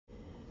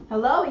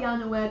Hello,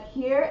 Yana Webb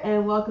here,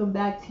 and welcome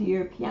back to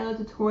your piano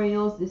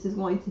tutorials. This is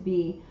going to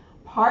be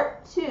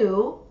part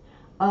 2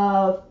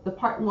 of the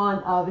part 1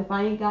 of If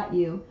I Ain't Got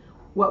You.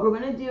 What we're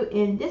going to do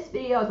in this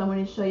video is I'm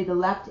going to show you the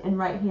left and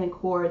right hand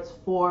chords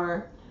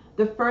for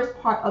the first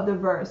part of the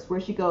verse where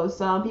she goes,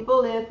 some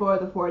people live for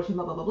the fortune,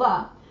 blah, blah, blah,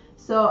 blah.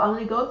 So I'm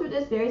going to go through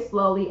this very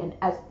slowly, and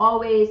as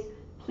always,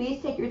 please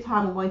take your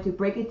time. I'm going to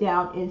break it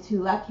down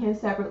into left hand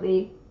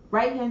separately,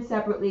 right hand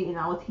separately, and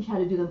I will teach you how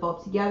to do them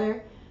both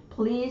together.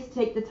 Please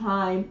take the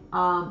time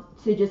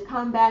to just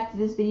come back to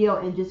this video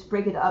and just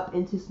break it up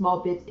into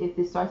small bits if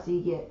it starts to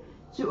get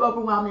too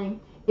overwhelming.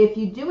 If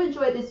you do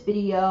enjoy this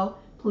video,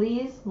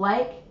 please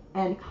like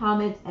and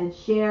comment and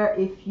share.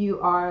 If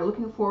you are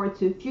looking forward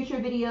to future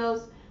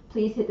videos,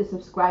 please hit the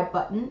subscribe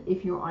button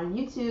if you're on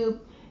YouTube,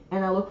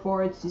 and I look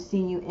forward to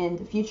seeing you in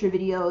the future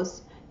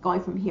videos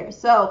going from here.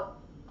 So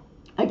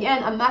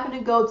again, I'm not going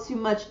to go too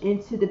much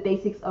into the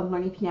basics of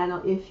learning piano.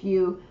 If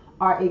you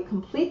are a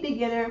complete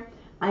beginner,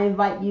 I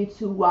invite you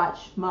to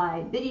watch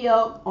my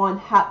video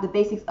on the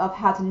basics of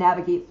how to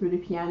navigate through the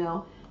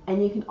piano,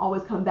 and you can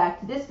always come back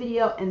to this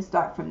video and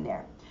start from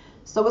there.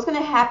 So what's going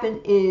to happen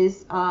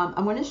is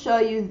I'm going to show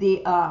you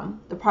the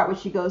part where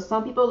she goes,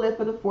 some people live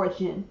for the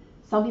fortune,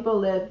 some people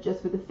live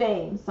just for the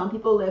fame, some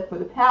people live for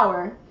the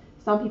power,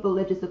 some people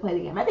live just to play the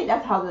game. I think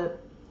that's how the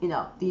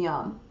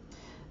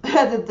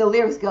the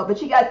lyrics go,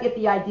 but you guys get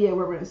the idea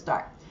where we're going to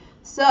start.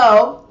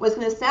 So what it's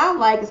going to sound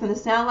like, it's going to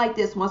sound like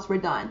this once we're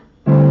done.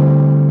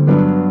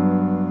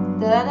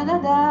 Da da da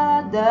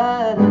da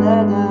da da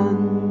da da.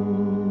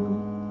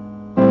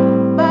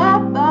 Ba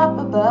ba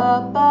ba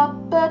ba ba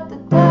ba da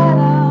da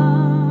da.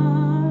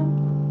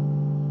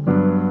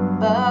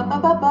 Ba ba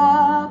ba ba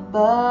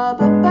ba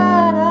ba ba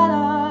da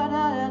da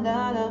da da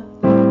da.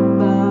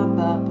 Ba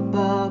ba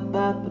ba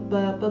ba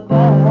ba ba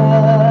ba.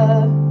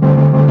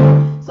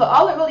 So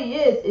all it really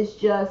is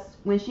just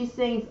when she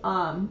sings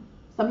some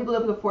people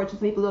live for the fortune,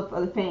 some people live for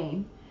the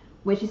fame.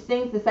 When she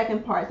sings the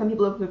second part, some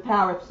people live for the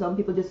power, some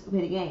people just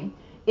play the game.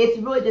 It's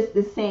really just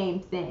the same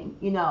thing,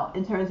 you know,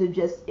 in terms of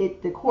just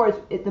the chords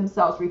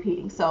themselves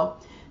repeating. So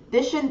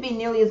this shouldn't be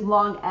nearly as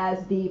long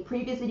as the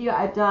previous video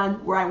I've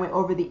done where I went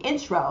over the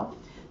intro.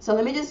 So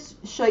let me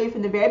just show you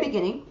from the very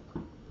beginning.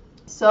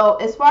 So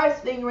as far as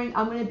fingering,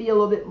 I'm going to be a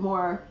little bit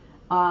more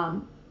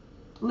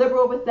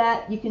liberal with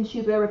that. You can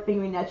choose whatever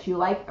fingering that you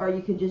like, or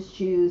you can just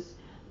choose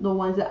the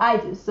ones that I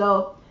do.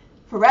 So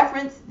for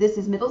reference, this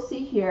is middle C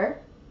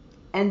here,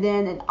 and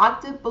then an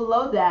octave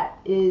below that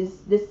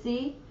is the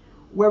C,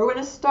 where we're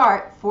going to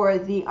start for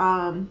the,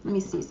 let me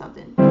see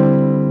something.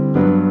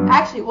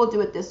 Actually, we'll do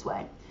it this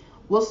way.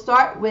 We'll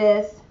start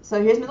with, so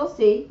here's middle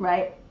C,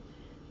 right?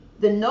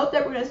 The note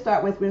that we're going to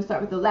start with, we're going to start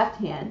with the left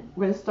hand.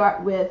 We're going to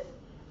start with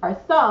our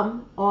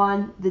thumb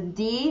on the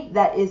D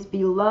that is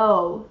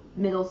below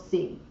middle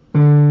C.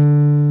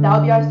 That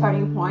will be our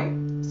starting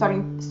point,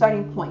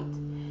 starting point.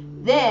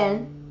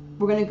 Then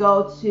we're going to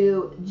go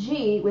to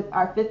G with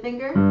our fifth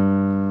finger.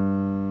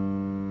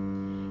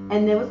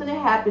 And then what's going to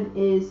happen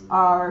is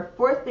our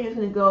fourth finger is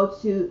going to go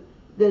to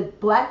the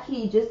black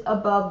key just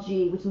above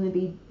G, which is going to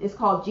be, it's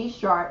called G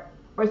sharp,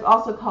 or it's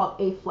also called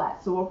A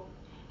flat. So we'll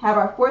have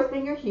our fourth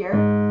finger here,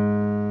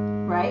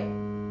 right?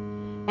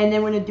 And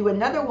then we're going to do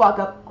another walk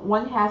up,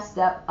 1/2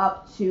 step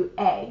up to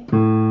A.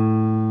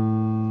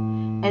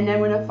 And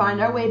then we're going to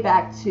find our way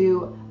back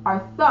to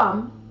our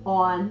thumb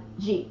on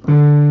G.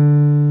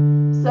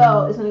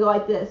 So it's going to go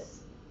like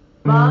this.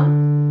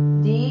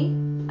 Bum, D.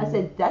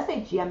 Did I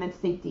say G? I meant to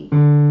say D.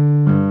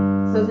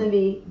 So it's going to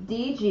be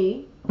D,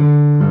 G.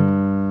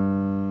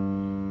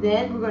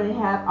 Then we're going to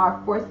have our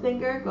fourth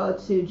finger go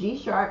to G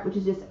sharp, which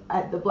is just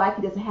the black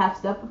key that's a 1/2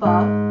 step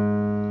above.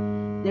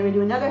 Then we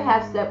do another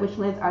 1/2 step, which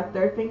lands our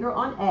third finger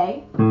on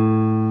A.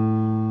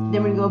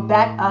 Then we're going to go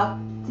back up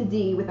to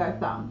D with our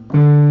thumb.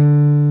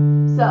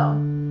 So,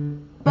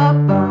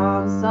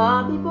 ba-bum,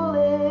 some people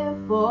live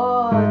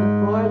for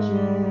the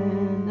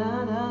fortune.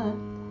 Na, na.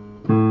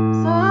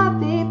 Some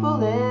people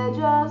live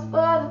just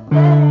for the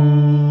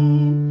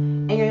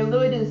fame. And you're going to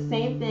literally do the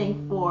same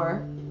thing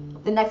for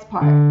the next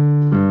part.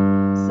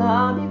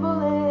 Some people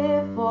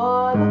live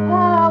for the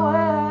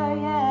power,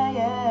 yeah,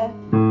 yeah.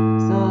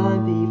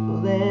 Some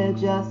people live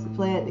just to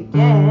play the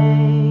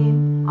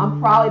game. I'm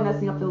probably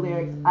messing up the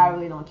lyrics. I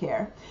really don't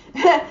care.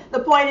 The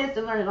point is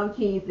to learn it on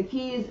keys. The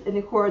keys and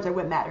the chords are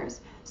what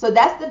matters. So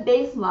that's the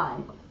bass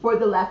line for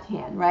the left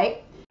hand,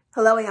 right?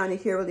 Hello, Ayana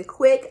here really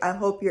quick. I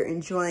hope you're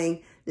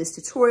enjoying this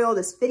tutorial,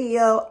 this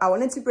video. I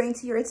wanted to bring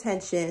to your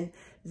attention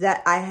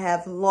that I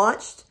have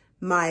launched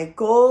my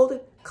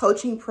gold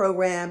coaching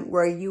program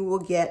where you will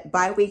get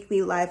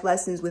bi-weekly live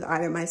lessons with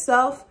either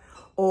myself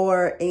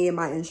or any of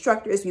my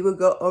instructors. We will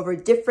go over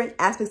different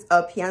aspects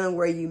of piano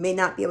where you may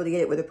not be able to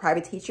get it with a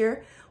private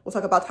teacher. We'll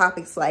talk about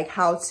topics like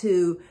how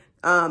to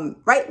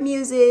write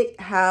music,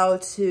 how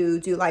to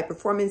do live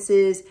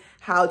performances,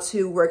 how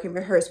to work and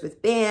rehearse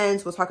with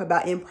bands. We'll talk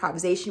about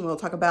improvisation. We'll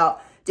talk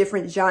about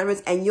different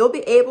genres, and you'll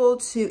be able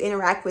to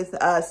interact with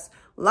us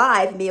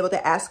live and be able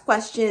to ask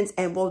questions,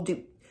 and we'll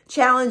do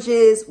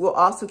challenges will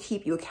also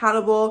keep you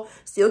accountable.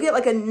 So you'll get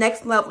like a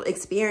next level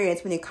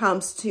experience when it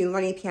comes to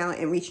learning piano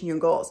and reaching your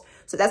goals.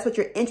 So that's what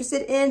you're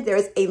interested in. There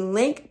is a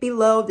link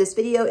below this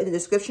video in the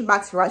description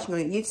box if you're watching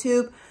on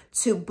YouTube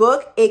to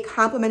book a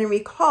complimentary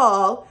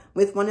call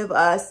with one of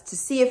us to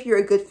see if you're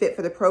a good fit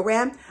for the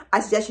program. I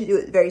suggest you do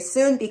it very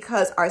soon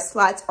because our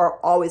slots are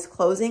always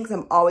closing because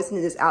I'm always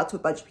sending this out to a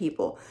bunch of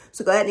people.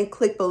 So go ahead and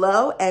click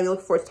below and we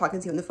look forward to talking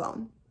to you on the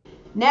phone.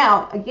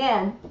 Now,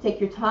 again, take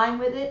your time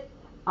with it.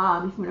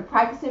 If you want to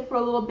practice it for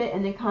a little bit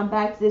and then come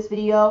back to this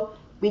video,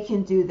 we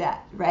can do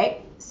that,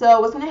 right? So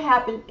what's going to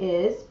happen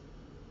is,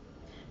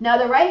 now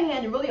the right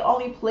hand really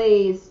only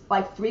plays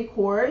like 3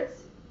 chords,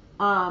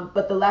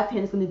 but the left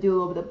hand is going to do a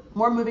little bit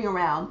more moving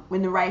around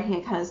when the right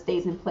hand kind of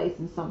stays in place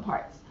in some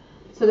parts.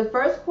 So the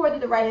first chord that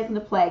the right hand is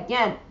going to play,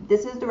 again,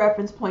 this is the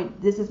reference point,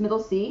 this is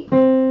middle C,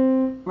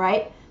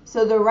 right?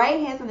 So the right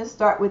hand is going to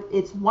start with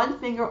its one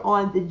finger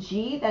on the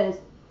G that is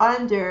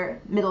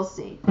under middle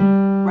C,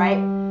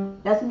 right?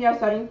 That's going to be our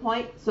starting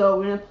point. So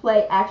we're going to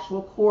play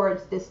actual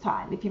chords this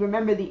time. If you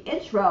remember the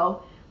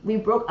intro, we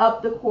broke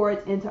up the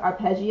chords into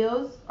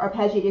arpeggios,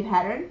 arpeggiated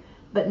pattern.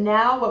 But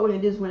now what we're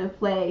going to do is we're going to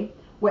play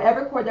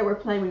whatever chord that we're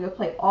playing, we're going to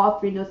play all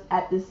 3 notes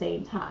at the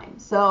same time.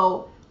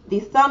 So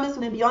the thumb is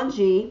going to be on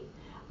G,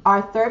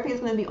 our third finger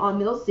is going to be on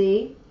middle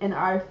C, and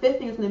our fifth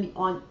finger is going to be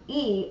on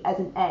E as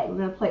an A. We're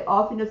going to play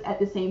all 3 notes at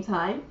the same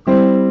time.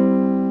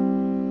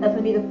 That's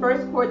going to be the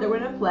first chord that we're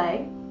going to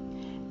play.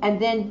 And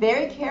then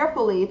very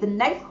carefully, the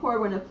next chord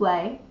we're going to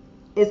play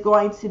is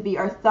going to be,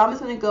 our thumb is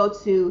going to go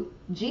to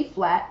G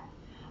flat,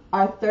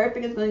 our third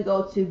finger is going to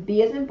go to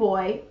B as in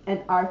boy,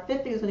 and our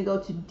fifth finger is going to go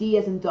to D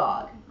as in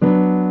dog,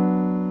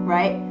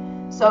 right?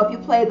 So if you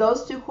play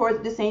those 2 chords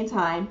at the same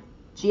time,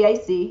 G,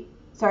 C,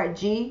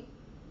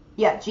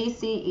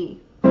 E.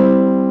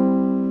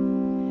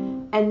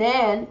 And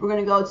then we're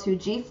going to go to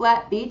G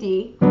flat, B,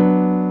 D,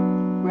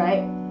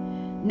 right?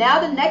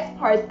 Now the next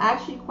part is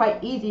actually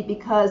quite easy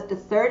because the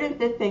third and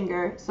fifth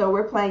finger, so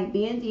we're playing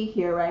B and D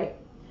here, right?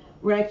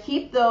 We're going to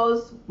keep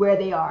those where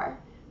they are.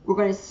 We're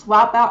going to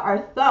swap out our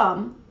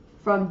thumb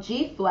from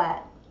G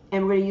flat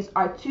and we're going to use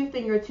our 2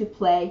 finger to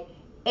play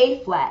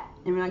A flat.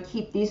 And we're going to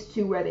keep these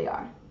 2 where they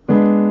are,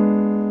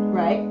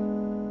 right?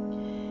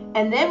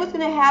 And then what's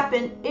going to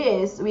happen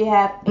is we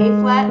have A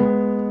flat,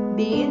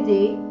 B and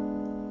D.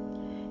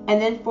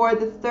 And then for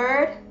the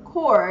third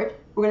chord,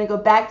 we're going to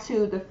go back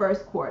to the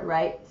first chord,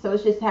 right? So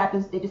it just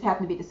happens, they just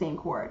happen to be the same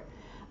chord.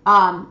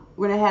 We're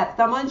going to have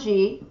thumb on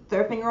G,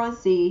 third finger on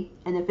C,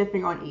 and then fifth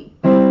finger on E,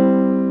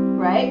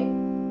 right?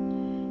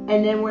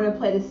 And then we're going to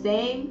play the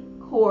same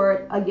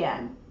chord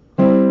again.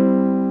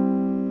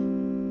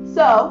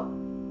 So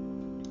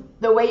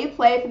the way you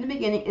play it from the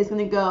beginning is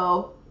going to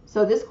go,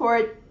 so this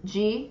chord,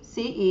 G,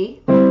 C,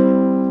 E,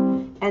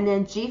 and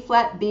then G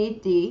flat, B,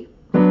 D.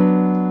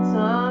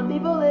 Some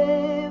people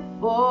live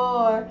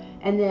for,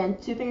 and then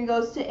 2 finger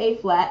goes to A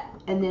flat,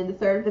 and then the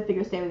third and fifth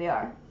finger stay where they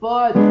are.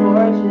 For the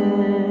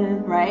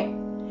fortune, right?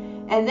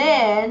 And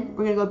then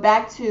we're going to go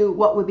back to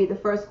what would be the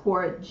first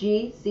chord,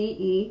 G, C,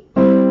 E.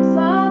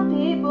 Some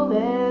people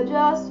live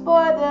just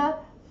for the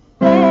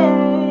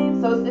fame.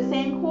 So it's the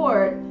same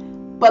chord,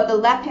 but the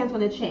left hand's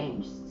going to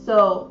change.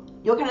 So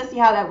you'll kind of see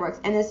how that works.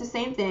 And it's the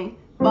same thing.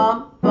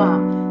 Bum,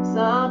 bum.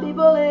 Some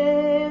people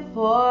live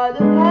for the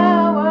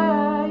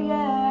power,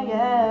 yeah,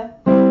 yeah.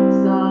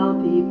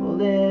 Some people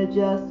live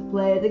just to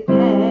play the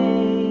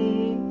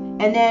game.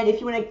 And then if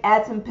you want to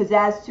add some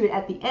pizzazz to it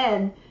at the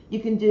end, you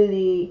can do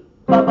the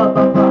bum, bum,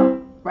 bum,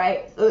 bum,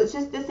 right? So it's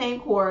just the same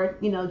chord,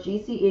 you know,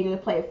 G, C, E. You're going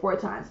to play it 4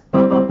 times.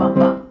 Bum, bum, bum,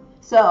 bum.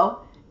 So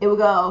it will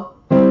go,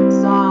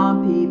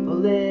 some people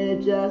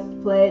live just to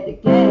play the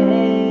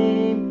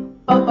game.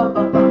 Bum, bum,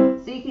 bum,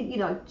 bum. So you can, you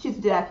know, choose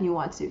to do that if you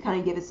want to, kind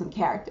of give it some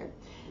character.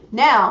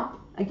 Now,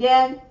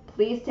 again,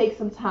 please take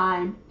some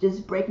time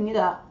just breaking it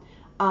up.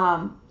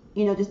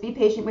 You know, just be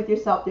patient with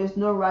yourself. There's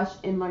no rush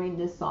in learning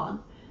this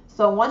song.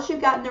 So once you've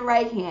gotten the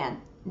right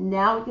hand,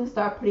 now we can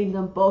start putting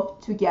them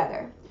both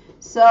together.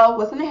 So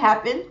what's going to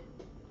happen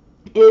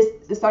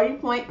is the starting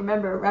point,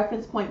 remember,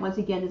 reference point once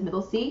again is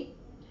middle C.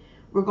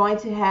 We're going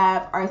to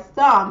have our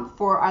thumb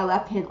for our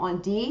left hand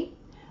on D.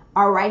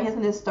 Our right hand is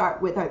going to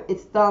start with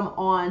its thumb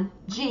on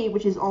G,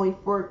 which is only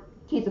 4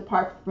 keys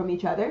apart from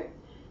each other.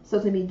 So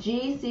it's going to be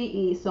G, C,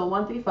 E. So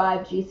 1, 3,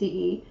 5, G, C,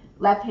 E.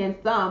 Left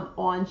hand thumb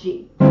on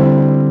G.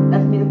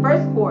 That's going to be the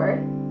first chord.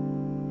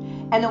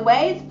 And the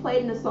way it's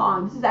played in the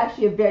song, this is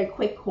actually a very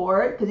quick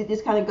chord because it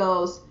just kind of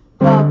goes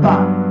bum,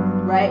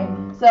 bum, right?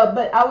 So,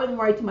 but I wouldn't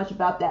worry too much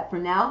about that for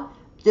now.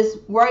 Just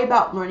worry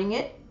about learning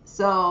it.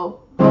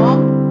 So,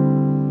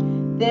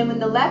 boom. Then when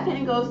the left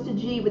hand goes to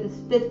G with its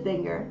 5th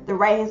finger, the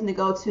right hand's going to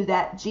go to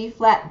that G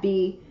flat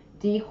B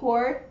D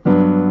chord,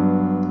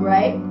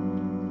 right?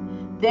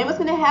 Then what's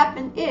going to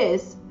happen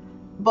is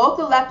both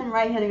the left and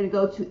right hand are going to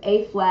go to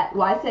A flat.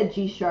 Well, I said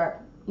G sharp,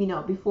 you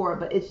know, before,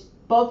 but it's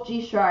both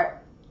G sharp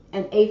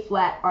and A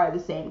flat are the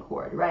same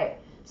chord, right?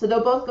 So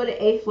they'll both go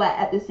to A flat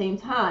at the same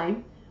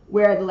time,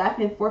 where the left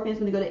hand 4th hand is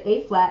going to go to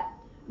A flat.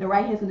 The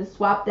right hand is going to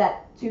swap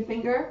that 2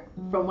 finger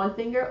from 1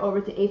 finger over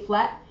to A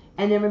flat,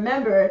 And then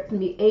remember, it's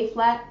going to be A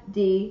flat,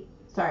 D,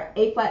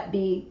 A flat,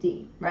 B,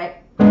 D, right?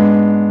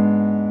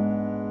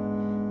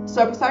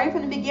 So if we're starting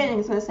from the beginning,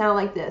 it's going to sound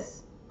like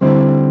this.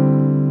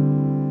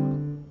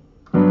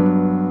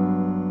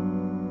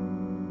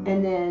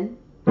 And then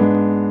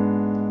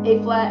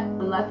A flat on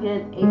the left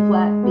hand, A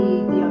flat, B,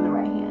 D on the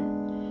right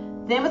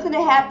hand. Then what's going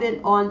to happen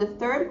on the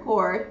third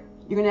chord,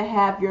 you're going to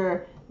have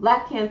your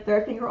left hand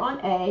third finger on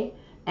A,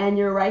 and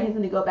your right hand's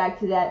going to go back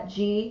to that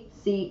G,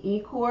 C, E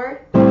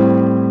chord,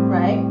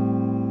 right?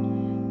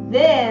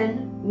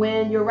 Then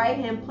when your right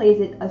hand plays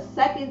it a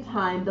second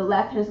time, the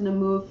left hand is going to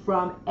move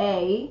from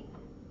A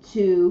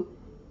to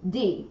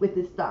D with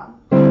his thumb.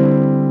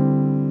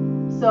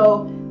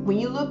 So when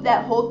you loop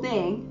that whole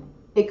thing,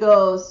 it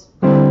goes,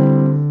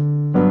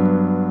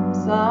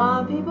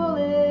 some people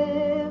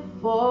live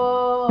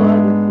for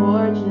the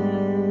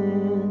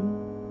fortune,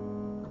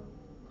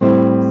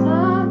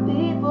 some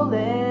people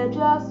live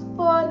just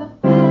for the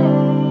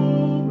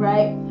fame,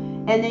 right?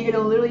 And then you're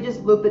going to literally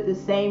just loop it the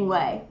same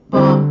way.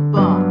 Bum,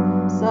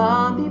 bum.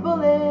 Some people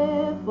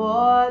live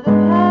for the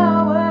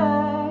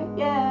power,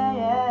 yeah,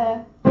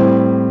 yeah.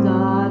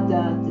 Da,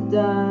 da,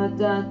 da, da,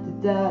 da,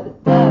 da, da,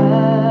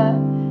 da.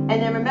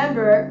 And then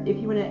remember, if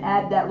you want to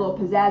add that little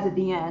pizzazz at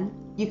the end,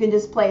 you can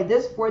just play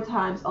this 4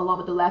 times along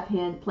with the left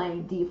hand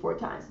playing D 4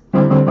 times.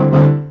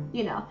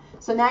 You know.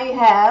 So now you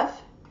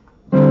have,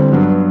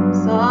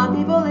 some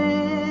people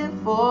live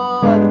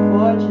for the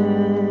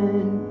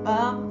fortune.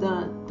 Bum,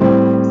 dun.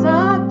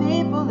 Some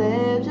people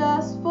live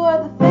just for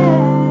the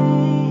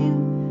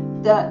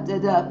fame. Da da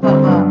da ba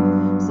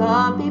ba.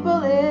 Some people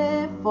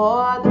live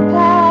for the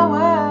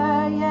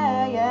power.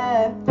 Yeah,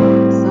 yeah.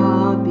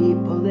 Some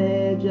people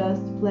live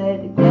just to play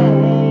the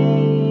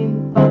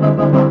game. Ba ba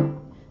ba ba.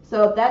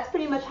 So that's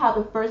pretty much how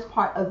the first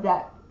part of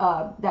that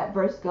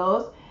verse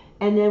goes.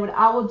 And then what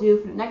I will do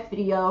for the next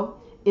video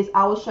is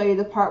I will show you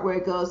the part where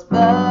it goes ba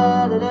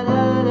da da da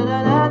da da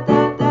da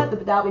da da,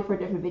 but that'll be for a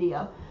different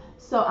video.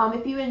 So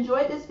if you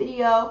enjoyed this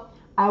video,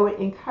 I would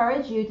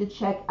encourage you to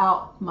check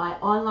out my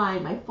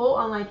full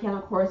online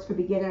piano course for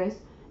beginners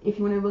if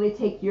you want to really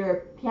take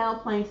your piano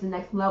playing to the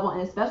next level,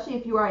 and especially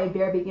if you are a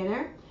bare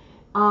beginner.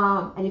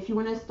 And if you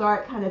want to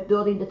start kind of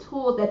building the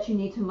tools that you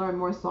need to learn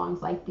more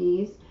songs like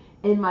these.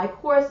 In my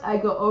course, I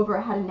go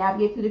over how to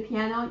navigate through the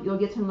piano. You'll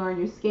get to learn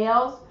your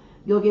scales.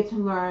 You'll get to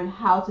learn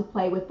how to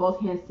play with both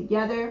hands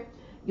together.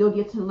 You'll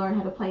get to learn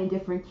how to play in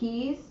different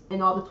keys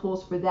and all the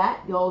tools for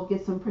that. You'll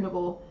get some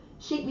printable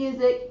sheet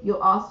music.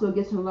 You'll also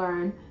get to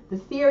learn the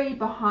theory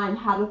behind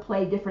how to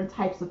play different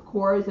types of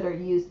chords that are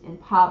used in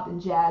pop and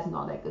jazz and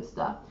all that good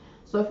stuff.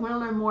 So if you want to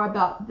learn more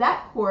about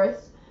that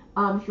course,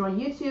 if you're on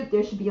YouTube,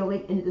 there should be a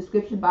link in the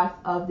description box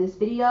of this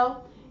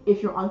video.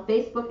 If you're on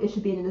Facebook, it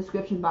should be in the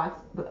description box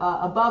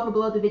above or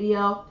below the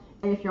video.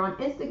 And if you're on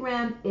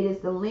Instagram, it is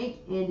the link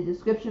in the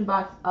description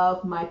box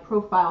of my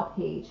profile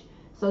page.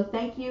 So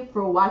thank you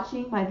for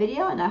watching my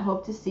video, and I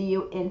hope to see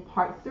you in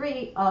part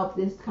 3 of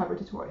this cover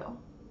tutorial.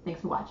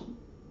 Thanks for watching.